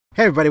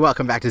Hey everybody,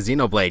 welcome back to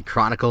Xenoblade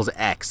Chronicles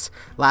X.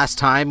 Last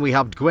time we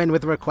helped Gwyn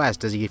with a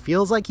request as he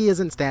feels like he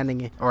isn't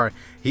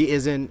he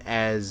isn't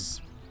as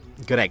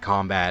good at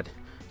combat.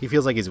 He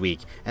feels like he's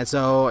weak. And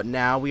so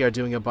now we are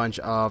doing a bunch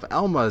of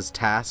Elma's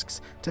tasks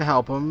to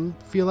help him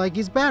feel like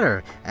he's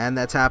better. And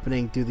that's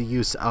happening through the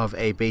use of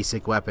a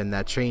basic weapon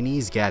that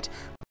trainees get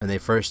when they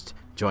first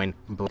join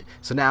Blade.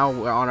 So now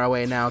we're on our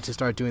way now to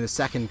start doing the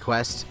second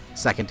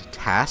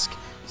task.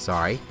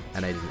 Sorry,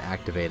 and I didn't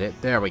activate it.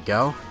 There we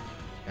go.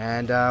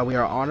 And we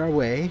are on our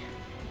way.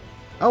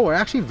 Oh, we're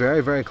actually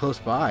very, very close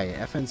by.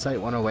 FN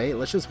Site 108.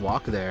 Let's just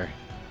walk there.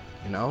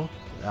 You know?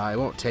 It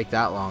won't take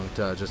that long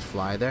to just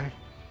fly there.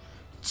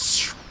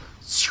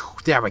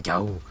 There we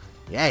go.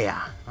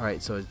 Yeah.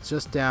 Alright, so it's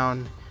just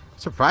down.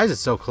 Surprised it's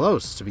so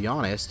close, to be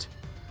honest.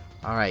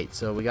 Alright,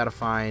 so we gotta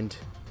find...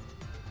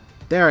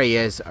 There he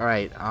is.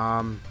 Alright,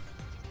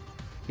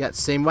 yeah,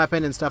 same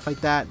weapon and stuff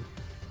like that.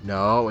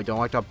 No, we don't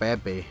want the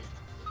baby.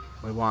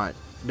 We want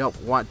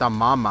the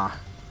mama.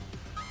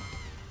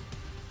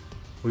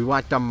 We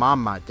want the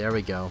mama. There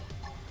we go.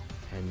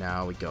 And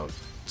now we go.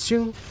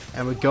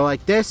 And we go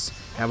like this.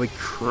 And we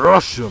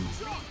crush him.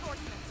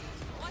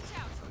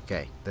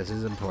 Okay, this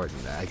is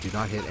important. I do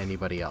not hit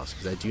anybody else.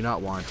 Because I do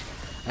not want...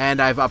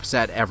 And I've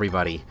upset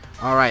everybody.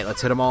 Alright,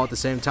 let's hit them all at the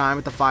same time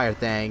with the fire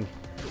thing.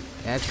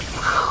 And...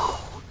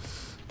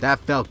 That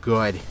felt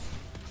good.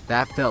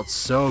 That felt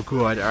so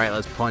good. Alright,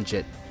 let's punch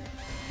it.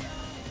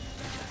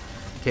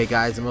 Okay,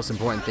 guys, the most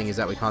important thing is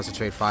that we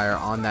concentrate fire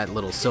on that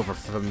little silver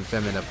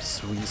feminine of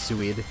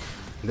Swede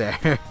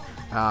there.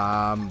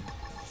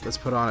 Let's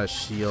put on a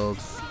shield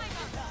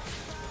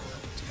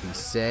to be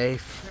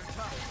safe.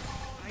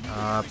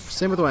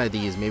 Same with one of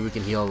these. Maybe we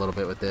can heal a little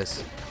bit with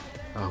this.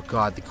 Oh,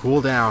 God, the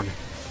cooldown.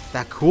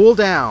 That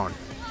cooldown.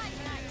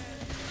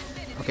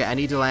 Okay, I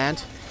need to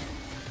land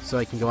so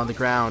I can go on the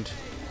ground.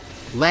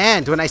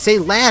 Land! When I say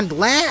land,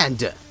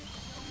 land!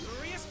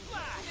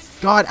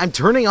 God, I'm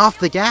turning off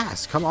the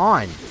gas. Come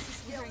on.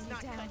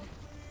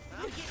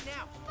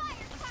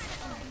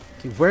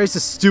 Okay, where's the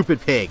stupid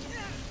pig?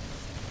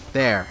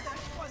 There.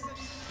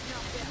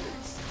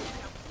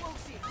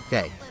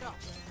 Okay.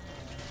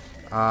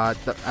 I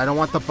don't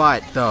want the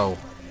butt, though.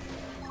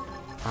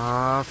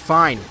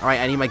 Fine. Alright,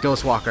 I need my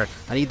Ghost Walker.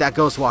 I need that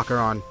Ghost Walker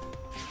on.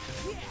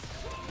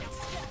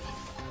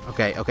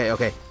 Okay.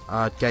 Can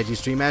I do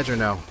Stream Edge or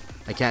no?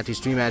 I can't do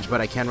Stream Edge, but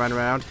I can run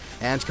around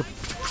and...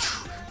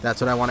 That's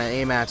what I want to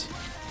aim at.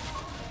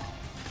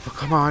 Oh,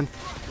 come on.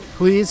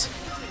 Please.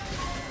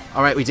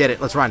 Alright, we did it.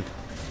 Let's run.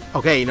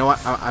 Okay, you know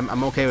what?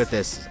 I'm okay with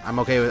this. I'm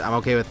okay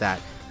with that.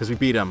 Because we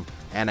beat him.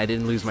 And I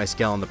didn't lose my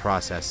skill in the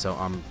process. So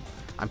I'm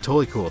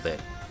totally cool with it.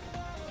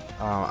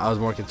 I was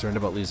more concerned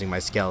about losing my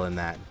skill in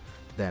that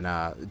than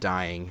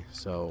dying.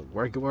 So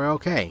we're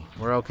okay.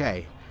 We're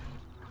okay.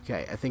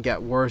 Okay, I think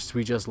at worst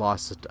we just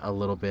lost a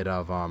little bit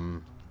of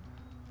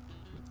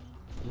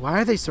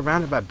Why are they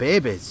surrounded by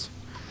babies?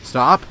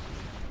 Stop.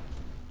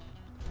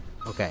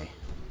 Okay.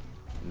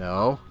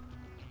 No.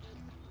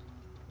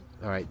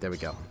 Alright, there we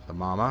go. The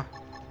mama.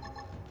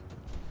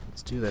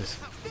 Let's do this.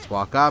 Let's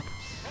walk up.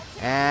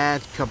 And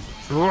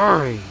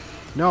kabooey!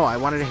 No, I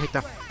wanted to hit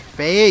the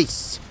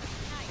face!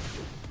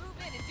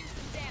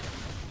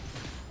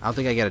 I don't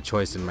think I get a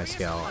choice in my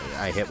skill.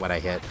 I hit what I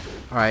hit.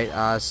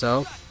 Alright,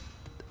 so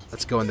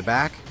let's go in the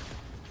back.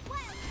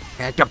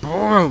 And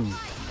kaboom!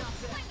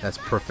 That's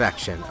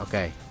perfection.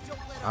 Okay.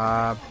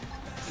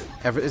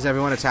 Is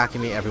everyone attacking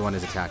me? Everyone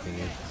is attacking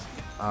me.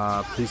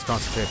 Please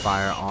concentrate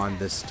fire on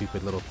this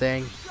stupid little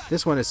thing.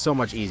 This one is so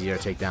much easier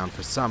to take down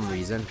for some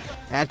reason.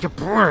 And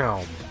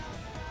kaboom!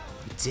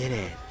 We did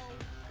it.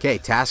 Okay,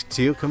 task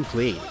 2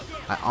 complete.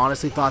 I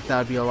honestly thought that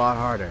would be a lot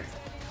harder.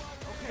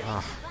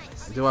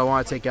 Do I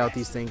want to take out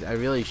these things? I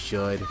really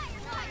should.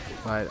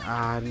 But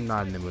I'm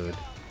not in the mood.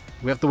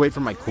 We have to wait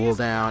for my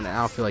cooldown, and I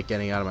don't feel like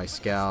getting out of my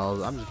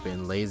skells. I'm just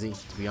being lazy,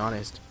 to be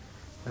honest.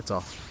 That's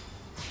all.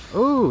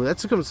 Ooh,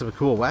 that's some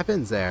cool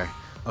weapons there.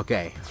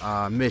 Okay,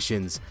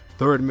 missions.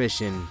 Third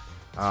mission,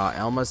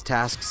 Elma's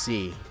Task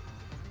C.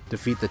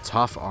 Defeat the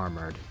Tough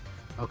Armored.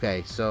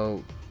 Okay,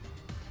 so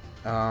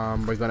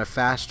we're gonna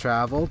fast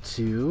travel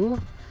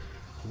to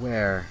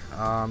where?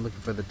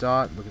 Looking for the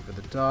dot, looking for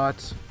the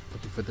dot,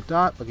 looking for the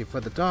dot, looking for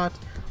the dot,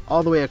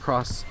 all the way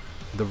across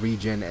the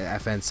region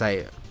at FN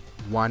Site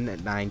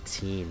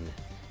 119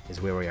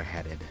 is where we are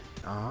headed.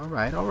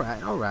 Alright.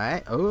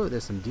 Oh,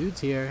 there's some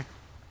dudes here.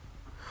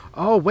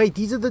 Oh, wait,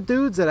 these are the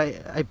dudes that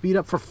I beat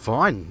up for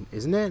fun,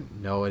 isn't it?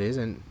 No, it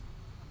isn't.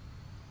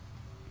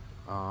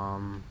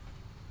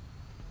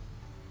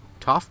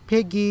 Tough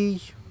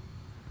piggies.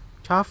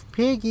 Tough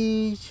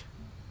piggies.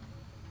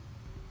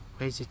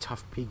 Where's the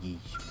tough piggies?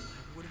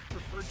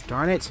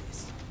 Darn it.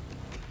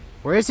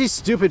 Where's these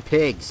stupid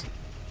pigs?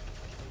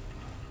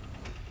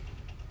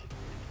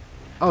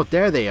 Oh,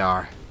 there they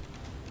are.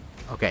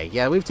 Okay,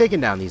 yeah, we've taken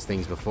down these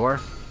things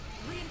before.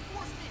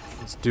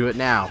 Let's do it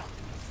now.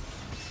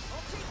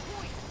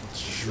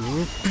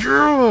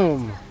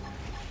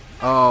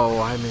 Oh,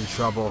 I'm in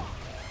trouble.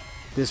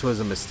 This was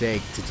a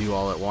mistake to do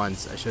all at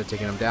once. I should have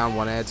taken them down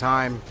one at a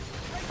time.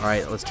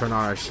 Alright, let's turn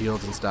on our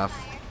shields and stuff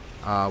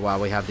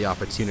while we have the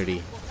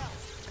opportunity.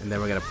 And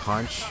then we're going to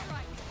punch.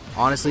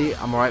 Honestly,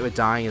 I'm alright with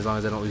dying as long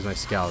as I don't lose my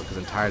skull, because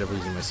I'm tired of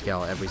losing my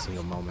skull every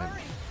single moment.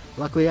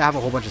 Luckily, I have a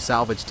whole bunch of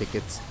salvage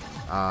tickets,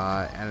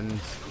 and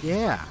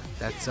yeah,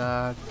 that's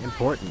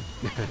important.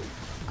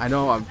 I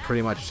know I'm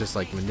pretty much just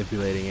like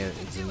manipulating it,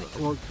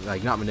 well,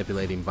 like not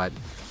manipulating, but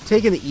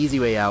taking the easy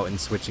way out and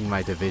switching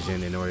my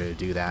division in order to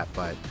do that,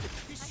 but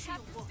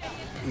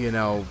you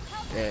know,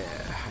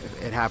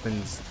 it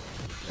happens.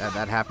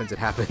 That happens, it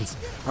happens.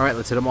 Alright,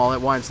 let's hit them all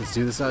at once. Let's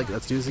do this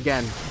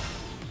again.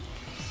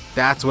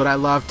 That's what I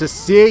love to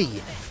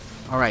see!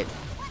 Alright.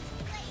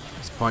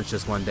 Let's punch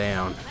this one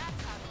down.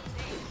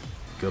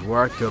 Good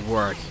work, good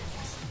work.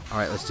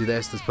 Alright, let's do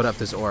this. Let's put up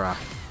this aura.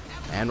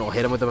 And we'll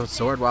hit him with a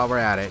sword while we're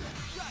at it.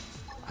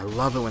 I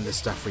love it when this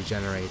stuff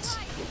regenerates.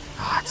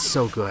 Ah, it's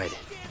so good.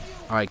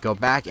 Alright, go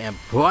back and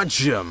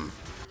punch him!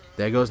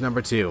 There goes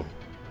number 2.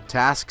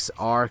 Tasks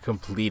are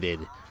completed.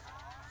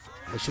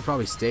 I should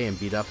probably stay and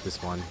beat up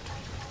this one,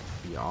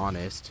 to be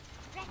honest.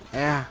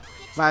 Yeah,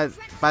 by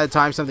the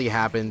time something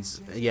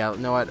happens, yeah, you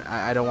know what?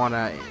 I don't want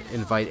to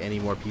invite any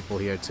more people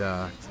here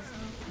to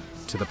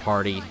the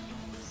party.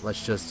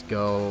 Let's just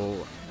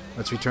go.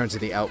 Let's return to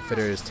the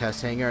Outfitter's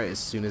test hangar as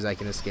soon as I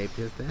can escape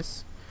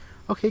this.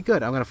 Okay,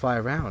 good. I'm gonna fly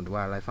around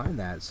while I find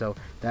that. So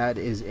that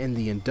is in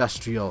the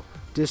industrial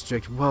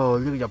district. Whoa,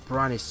 look at the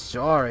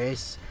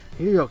Brontosaurus.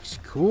 He looks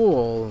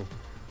cool.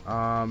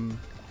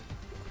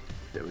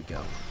 There we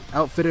go.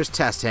 Outfitter's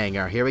test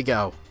hangar. Here we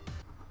go.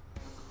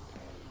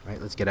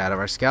 Right, let's get out of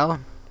our skull.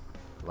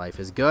 Life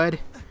is good.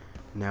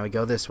 Now we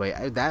go this way.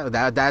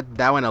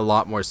 That went a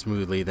lot more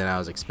smoothly than I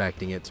was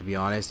expecting it, to be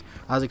honest.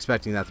 I was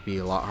expecting that to be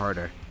a lot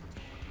harder.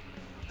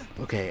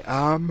 Okay,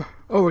 oh,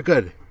 we're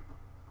good.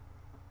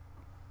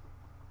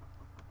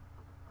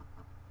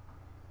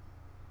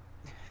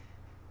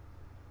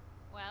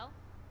 Well,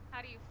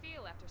 how do you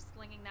feel after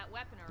slinging that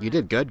weapon around? You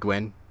did good,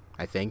 Gwen,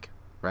 I think,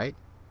 right?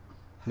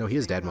 No, he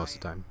is dead most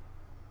of the time.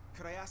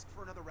 Could I ask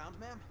for another round,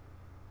 ma'am?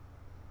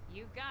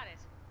 You got it.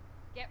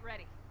 Get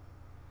ready.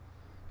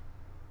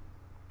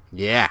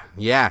 Yeah.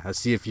 Let's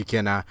see if you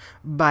can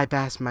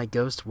bypass my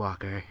ghost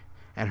walker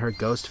and her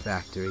ghost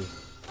factory.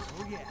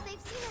 Oh yeah.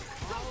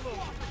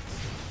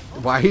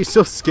 Why are you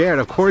so scared?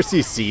 Of course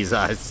he sees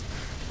us.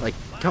 Like,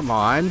 come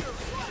on.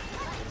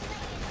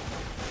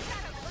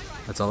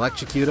 Let's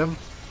electrocute him.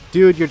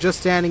 Dude, you're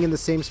just standing in the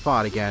same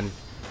spot again.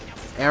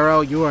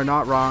 Arrow, you are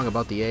not wrong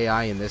about the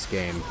AI in this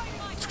game.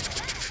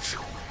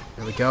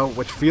 There we go,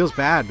 which feels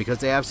bad because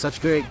they have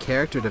such great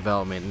character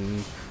development,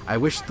 and I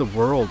wish the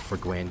world for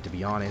Gwen, to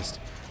be honest.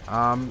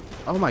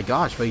 Oh my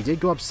gosh, but he did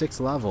go up 6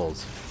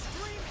 levels.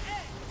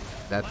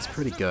 That's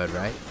pretty good,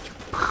 right?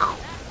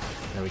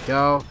 There we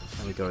go.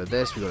 And we go to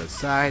this, we go to the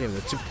side, and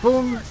we go to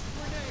boom.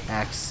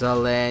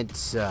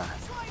 Excellent.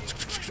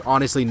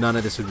 Honestly, none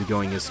of this would be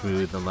going as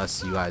smooth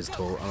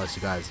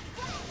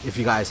if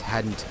you guys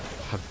hadn't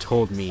have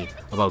told me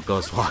about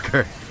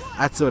Ghostwalker.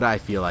 That's what I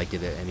feel like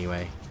it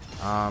anyway.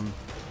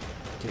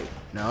 Okay,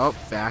 nope,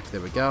 back,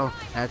 there we go.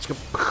 There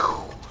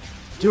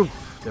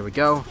we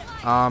go.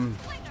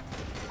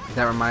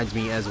 That reminds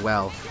me as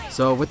well.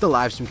 So with the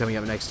live stream coming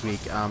up next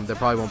week, there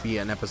probably won't be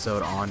an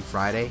episode on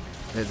Friday.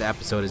 The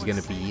episode is going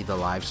to be the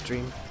live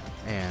stream,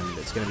 and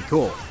it's going to be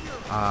cool.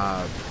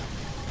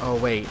 Oh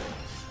wait,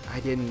 I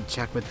didn't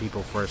check with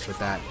people first with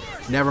that.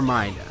 Never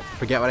mind.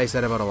 Forget what I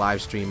said about a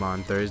live stream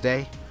on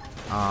Thursday.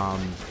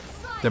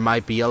 There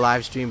might be a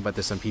live stream, but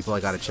there's some people I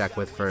got to check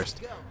with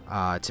first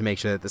to make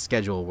sure that the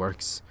schedule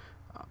works.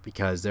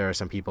 Because there are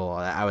some people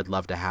that I would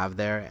love to have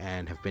there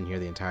and have been here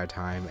the entire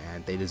time,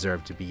 and they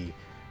deserve to be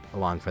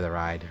along for the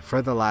ride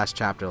for the last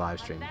chapter live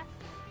stream.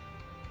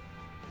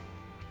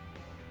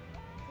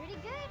 Pretty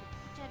good,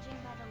 judging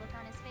by the look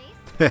on his face.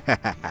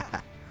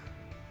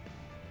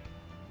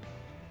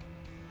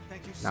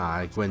 Thank you so Nah,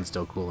 much. Gwen's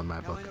still cool in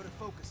my Now book. I know to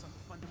focus on the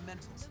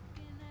fundamentals.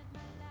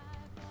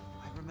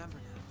 I remember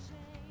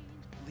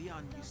now.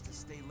 Leon used to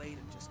stay late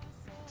and just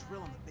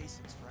drill on the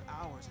basics for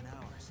hours and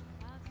hours.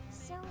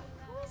 So,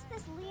 who is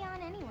this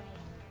Leon anyway?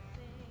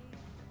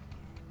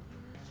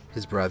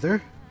 His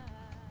brother?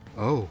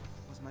 Oh.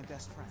 Was my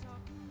best friend.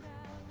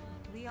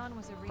 Leon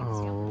was Irene's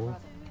Oh. younger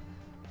brother.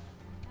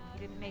 He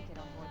didn't make it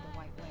on board the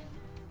White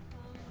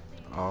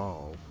Whale.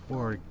 Oh,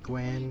 poor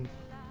Gwen.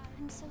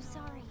 I'm so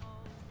sorry.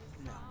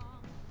 No,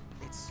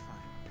 it's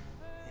fine.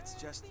 It's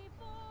just, he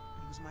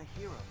was my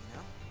hero, you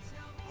know?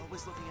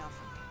 Always looking out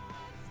for me.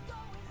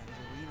 And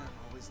Irina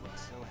always looked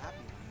so happy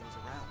when he was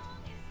around.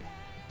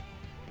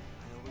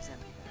 I always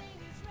envied that.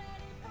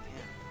 And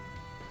him.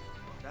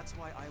 That's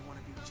why I want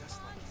to be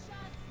just like him.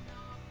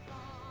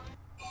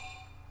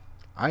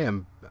 I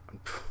am...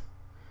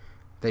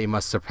 They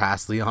must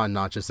surpass Leon,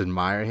 not just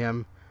admire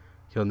him.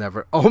 He'll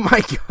never... Oh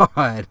my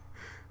god!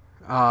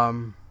 I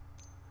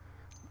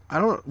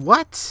don't...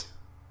 What?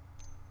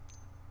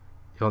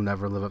 He'll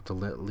never live up to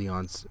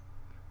Leon's...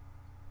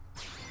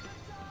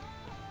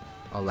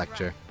 A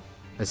lecture.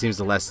 That seems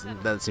the least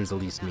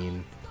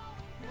mean.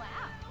 Wow,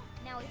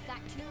 now we've got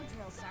 2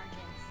 drill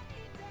sergeants.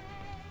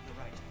 You're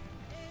right.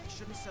 I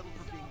shouldn't settle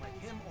for being like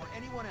him or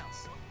anyone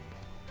else.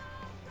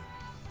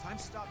 Time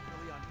stopped for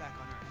Leon back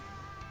on Earth,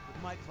 but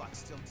my clock's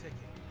still ticking.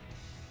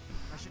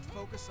 I should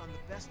focus on the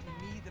best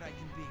me that I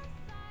can be.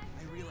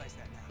 I realize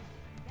that now.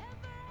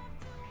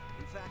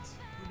 In fact,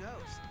 who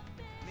knows?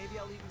 Maybe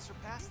I'll even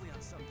surpass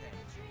Leon someday.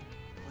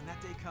 When that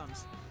day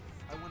comes,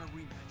 I want a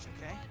rematch,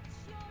 okay?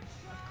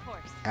 Of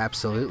course.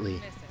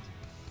 Absolutely. Miss it.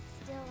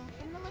 Still,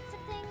 from the looks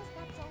of things,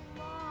 that's a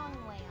long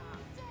way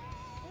off.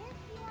 If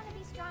you want to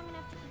be strong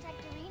enough to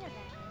protect Arena,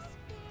 that is.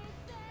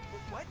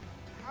 What?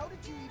 How did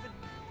you even...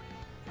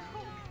 Oh,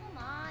 come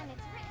on,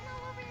 it's written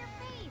all over your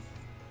face.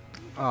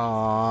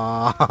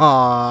 Aww. Talk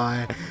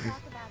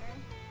about her.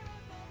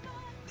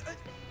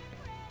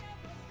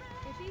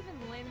 If even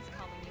Lynn's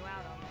calling you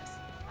out on this,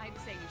 I'd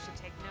say you should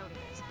take note of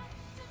it.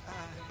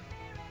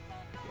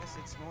 Guess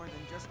it's more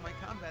than just my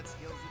combat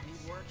skills that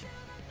need work.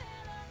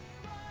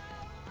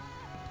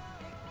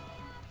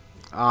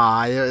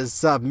 There's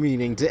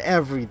sub-meaning to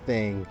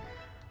everything.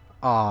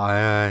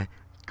 Gwen.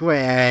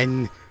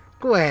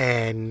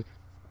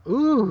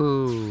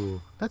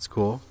 Ooh, that's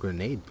cool.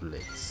 Grenade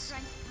blitz.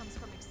 Strength comes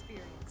from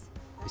experience.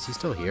 Is he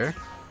still here?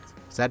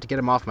 Because I had to get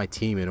him off my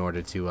team in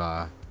order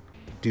to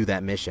do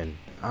that mission.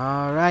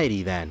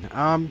 Alrighty then.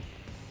 I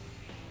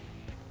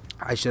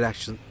should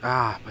actually...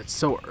 but it's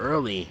so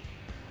early.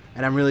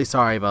 And I'm really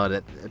sorry about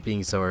it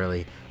being so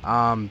early.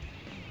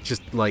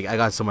 Just like I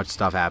got so much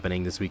stuff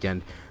happening this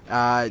weekend.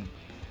 Yeah,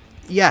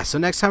 so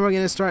next time we're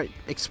going to start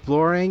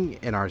exploring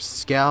in our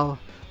Skell.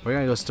 We're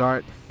going to go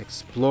start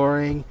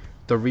exploring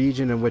the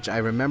region in which I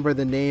remember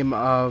the name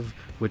of,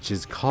 which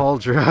is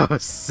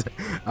Cauldros.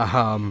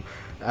 We're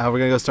going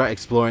to go start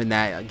exploring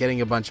that,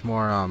 getting a bunch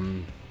more,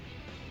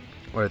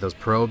 what are those,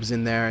 probes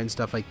in there and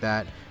stuff like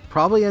that.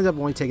 Probably end up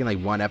only taking like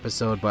one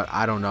episode, but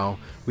I don't know.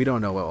 We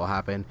don't know what will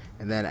happen.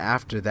 And then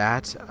after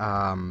that,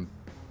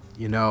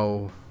 you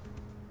know,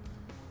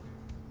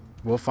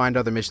 we'll find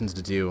other missions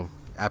to do.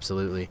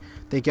 Absolutely.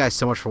 Thank you guys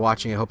so much for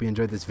watching. I hope you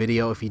enjoyed this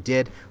video. If you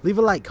did, leave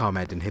a like,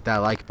 comment, and hit that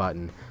like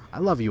button. I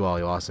love you all,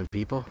 you awesome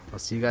people. I'll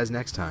see you guys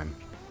next time.